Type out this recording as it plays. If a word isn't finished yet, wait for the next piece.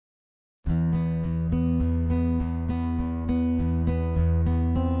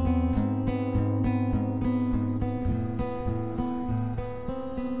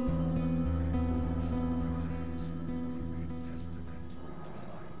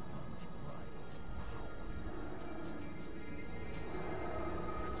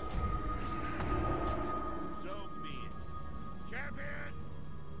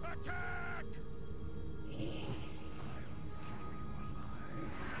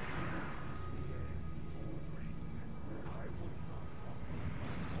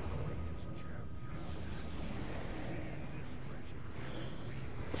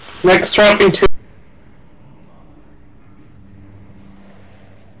Next trapping 2.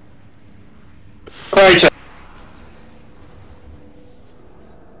 Quiet.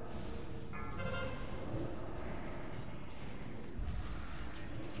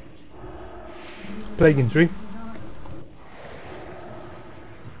 Plague in 3.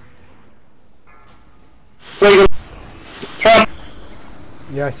 Plague. Trap.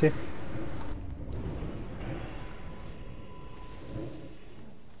 Yeah, I see.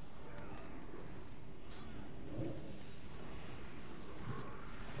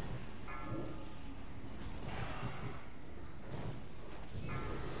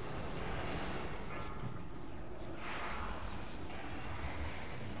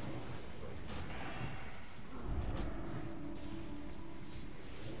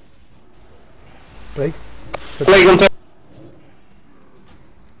 Plague. Plague on top.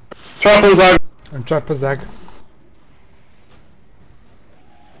 Trap on Zag. And trap a Zag.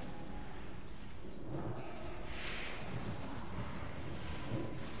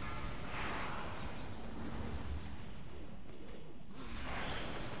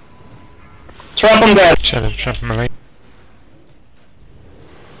 Trap on dead. Shadow trap melee.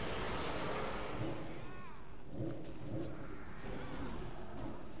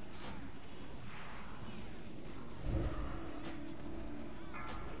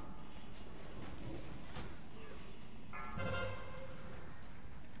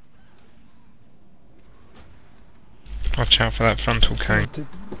 Watch out for that frontal cane.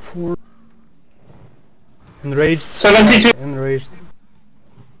 4. Enraged. 72. Enraged.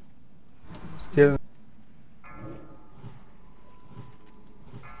 Still.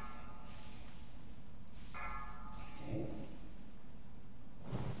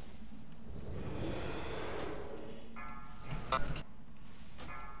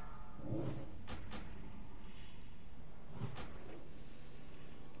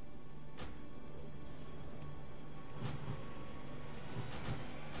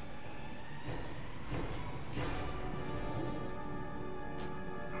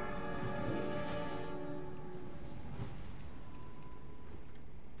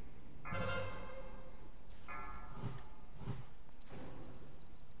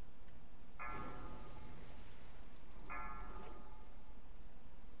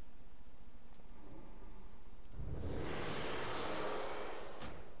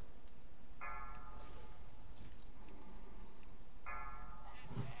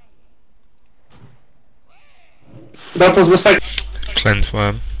 That was the second. Cleanse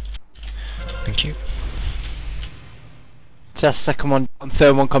worm. Thank you. Just second one,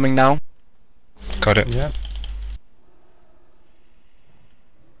 third one coming now. Got it. Yeah.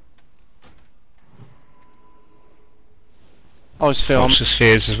 I was filmed. Watch the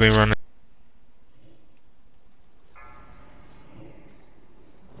spheres as we run it.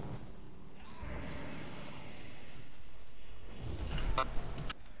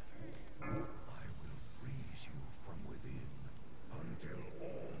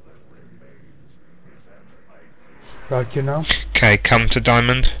 Valkyrie now. Okay, come to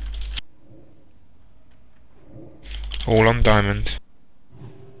diamond. All on diamond.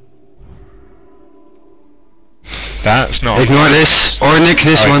 That's not. Ignore this, or nick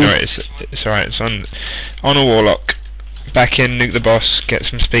this one. Ignore it. It's alright. It's on a warlock. Back in, nuke the boss. Get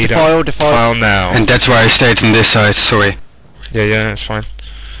some speed up. Defile now. And that's why I stayed on this side. Sorry. Yeah, that's fine.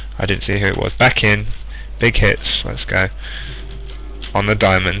 I didn't see who it was. Back in. Big hits. Let's go. On the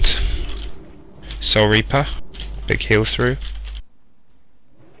diamond. Soul Reaper. Big heal through.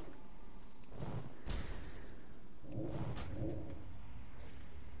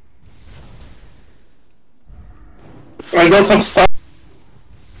 I don't have stuff.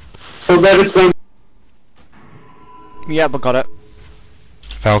 So that it's going. Yeah, but got it.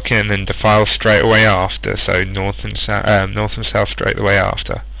 Valkyrie and then defile straight away after. So north and south straight away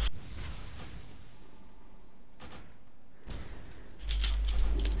after.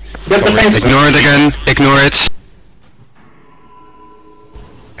 Get the fence. Ignore it again. Ignore it.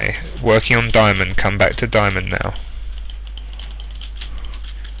 Okay, working on diamond. Come back to diamond now.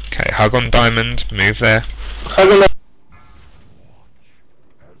 Okay, hug on diamond. Move there. Hug on.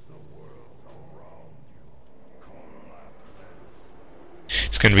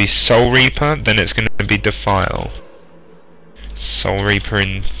 It's going to be Soul Reaper, then it's going to be Defile. Soul Reaper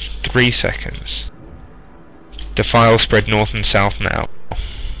in 3 seconds. Defile spread north and south now.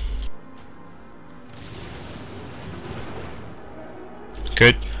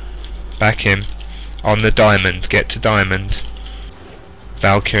 Good. Back in. On the diamond. Get to diamond.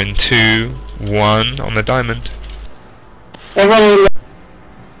 Valkyrie in 2, 1 on the diamond. Everyone.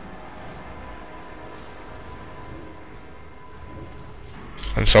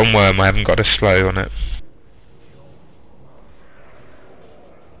 And It's on worm, I haven't got a slow on it.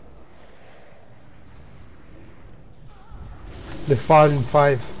 They fall in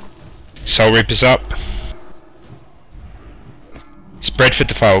 5. Soul Reaper's up. Spread for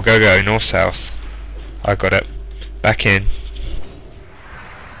defile, go go, north south. I got it. Back in.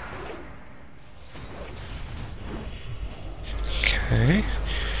 Okay.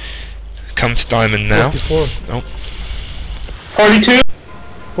 Come to diamond now. 44. Oh. 42.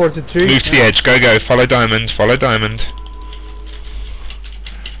 43. Move to the edge, go go, follow diamond, follow diamond.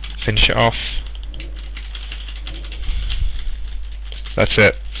 Finish it off. That's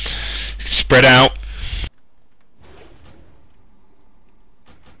it. Spread out.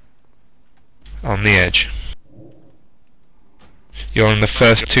 On the edge. You're on the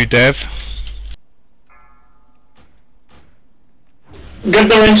first 2 dev. Get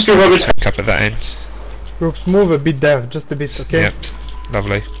the range to Robert. Take up at that end. Groups move a bit dev, just a bit, okay? Yep,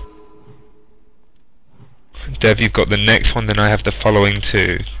 lovely. Dev, you've got the next one, then I have the following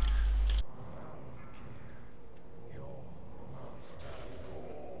 2.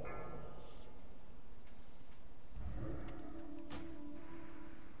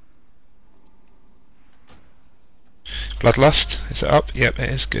 Bloodlust, is it up? Yep, it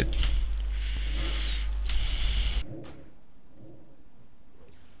is, good.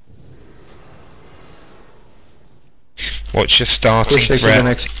 Watch your starting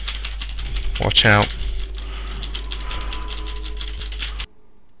threat. Watch out.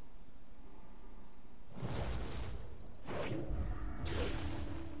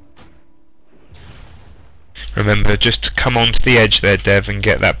 Remember, just to come onto the edge there, Dev, and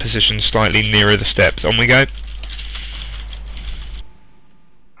get that position slightly nearer the steps. On we go.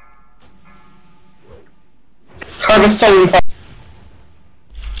 Harvest soul in 5.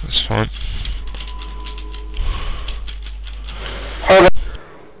 That's fine. Harvest.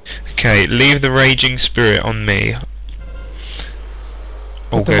 Okay, leave the Raging Spirit on me.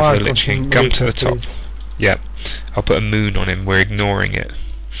 Or Put the go for mark the Lich on King. him Come to the later, top. please. Yep. I'll put a moon on him. We're ignoring it.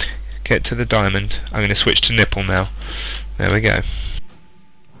 Get to the diamond. I'm going to switch to nipple now. There we go.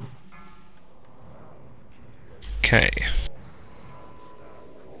 Okay.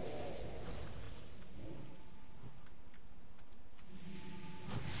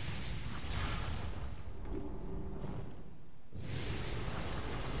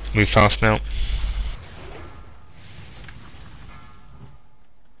 Move fast now.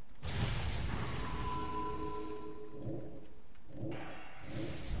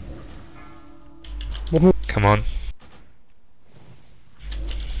 Come on.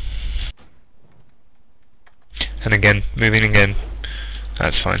 And again, moving again.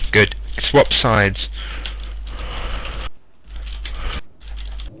 That's fine, good. Swap sides.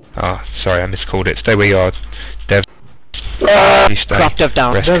 Ah, sorry, I miscalled it. Stay where you are, Dev. You stay. Crap, Dev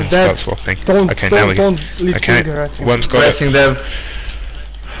down. Rest Dev's can dead. start swapping. Don't, Okay, now we go. don't Lich Okay, King harass him. one's got it. Pressing Dev.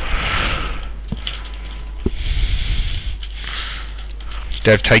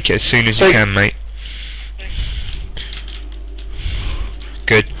 Dev, take it as soon as you Take- can, mate.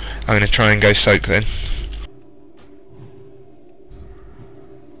 Good. I'm going to try and go soak then.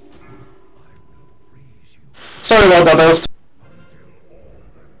 Sorry about that, I was...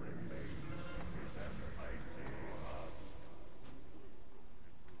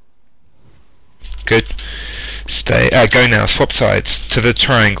 Good. Stay. Go now. Swap sides to the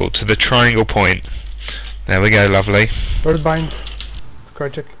triangle point. There we go. Lovely. Birdbind.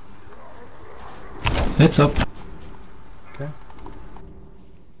 Card check. It's up. Okay.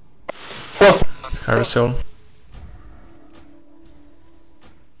 Frost. Carousel.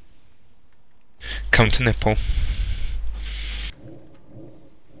 Come to nipple.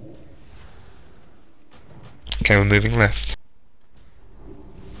 Okay, we're moving left.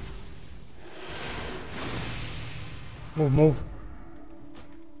 Move, move.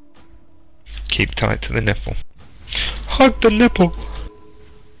 Keep tight to the nipple. Hug the nipple.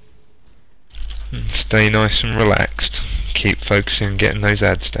 Stay nice and relaxed. Keep focusing on getting those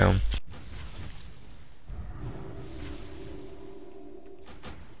ads down.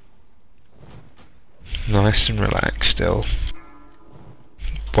 Nice and relaxed still.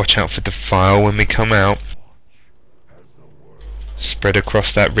 Watch out for the file when we come out. Spread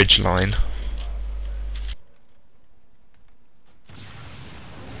across that ridge line.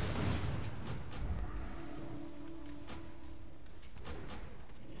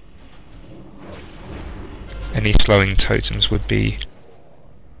 Any slowing totems would be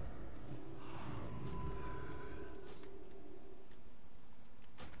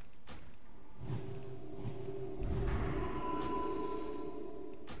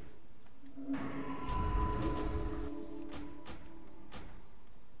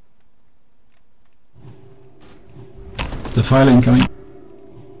Defile incoming.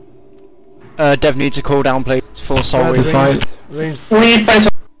 Dev needs a cooldown, please, for soul Spread, reaper. Defile. Ranged. Reaper.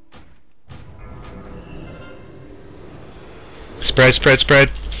 Spread, spread, spread.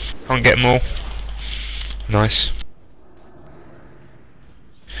 Can't get them all. Nice.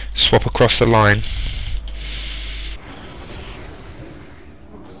 Swap across the line.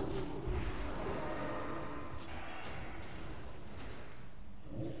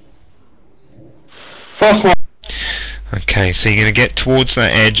 First one. Okay, so you're going to get towards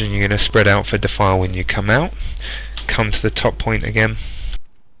that edge and you're going to spread out for defile when you come out. Come to the top point again.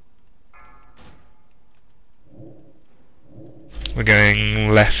 We're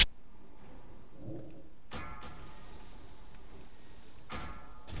going left.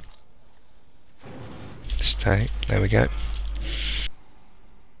 Stay. There we go.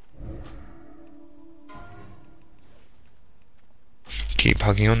 Keep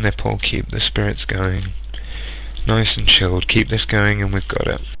hugging on nipple, keep the spirits going. Nice and chilled, keep this going and we've got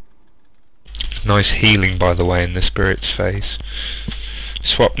it. Nice healing by the way in the spirit's phase.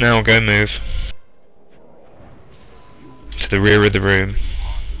 Swap now, go move. To the rear of the room.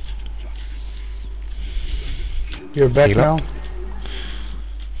 You're back Heal now. up.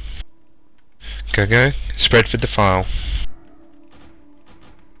 Go go, spread for defile.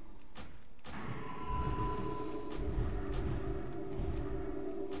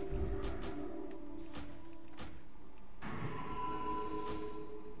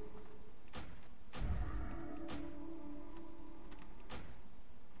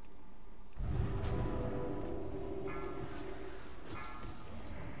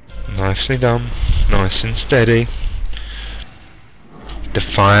 Nicely done, nice and steady.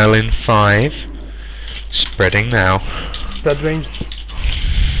 Defile in 5. Spreading now. Spread ranged.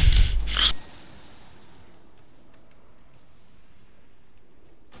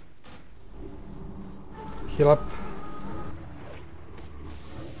 Heal up.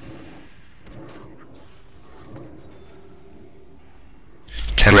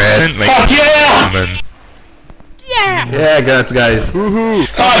 Fuck yeah! Yeah, got it, guys. Woohoo!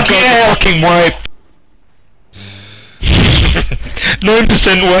 Fuck yeah! Fucking wipe!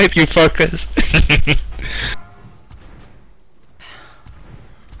 9% wipe, you fuckers!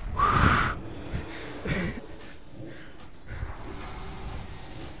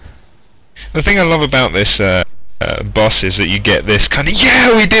 The thing I love about this boss is that you get this kind of,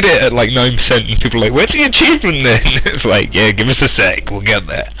 yeah, we did it at like 9% and people are like, where's the achievement then? It's like, yeah, give us a sec, we'll get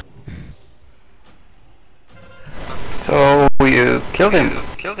there. So you killed him.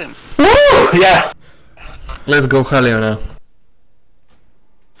 Woo! Yeah! Let's go Halio now.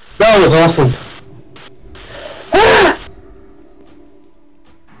 That was awesome. Ah!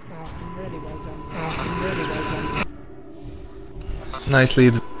 Really well done. Really well done. Nice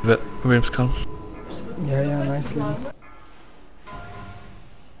lead, Rimskull. Yeah, yeah, nicely.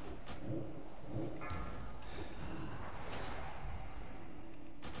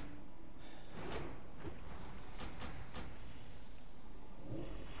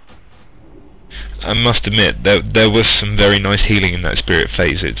 I must admit, there was some very nice healing in that spirit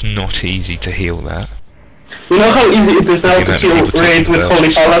phase. It's not easy to heal that. You know how easy it is now to kill raid with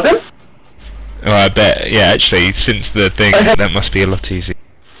Holy Paladin? Oh, I bet. Yeah, actually, since the thing, that must be a lot easier.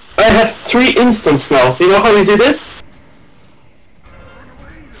 I have 3 instants now. You know how easy it is?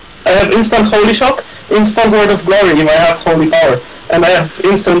 I have instant Holy Shock, instant Word of Glory if I have Holy Power, and I have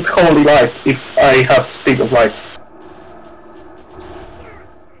instant Holy Light if I have Speed of Light.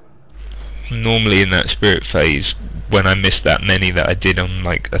 Normally in that spirit phase, when I missed that many that I did on,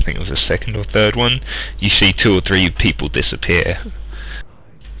 like, I think it was the 2nd or 3rd one, you see 2 or 3 people disappear.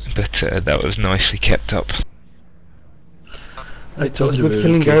 But that was nicely kept up. I It was told you good we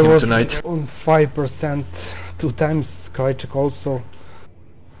healing. would kill I him was tonight. on 5%, 2 times Krychek also.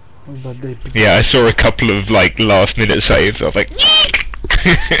 But they picked Yeah, I saw a couple of, like, last minute saves. I was like,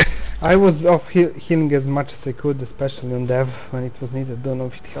 I was off healing as much as I could, especially on dev when it was needed. Don't know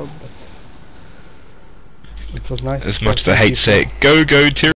if it helped, but it was nice. as much as I hate to say it, go tier.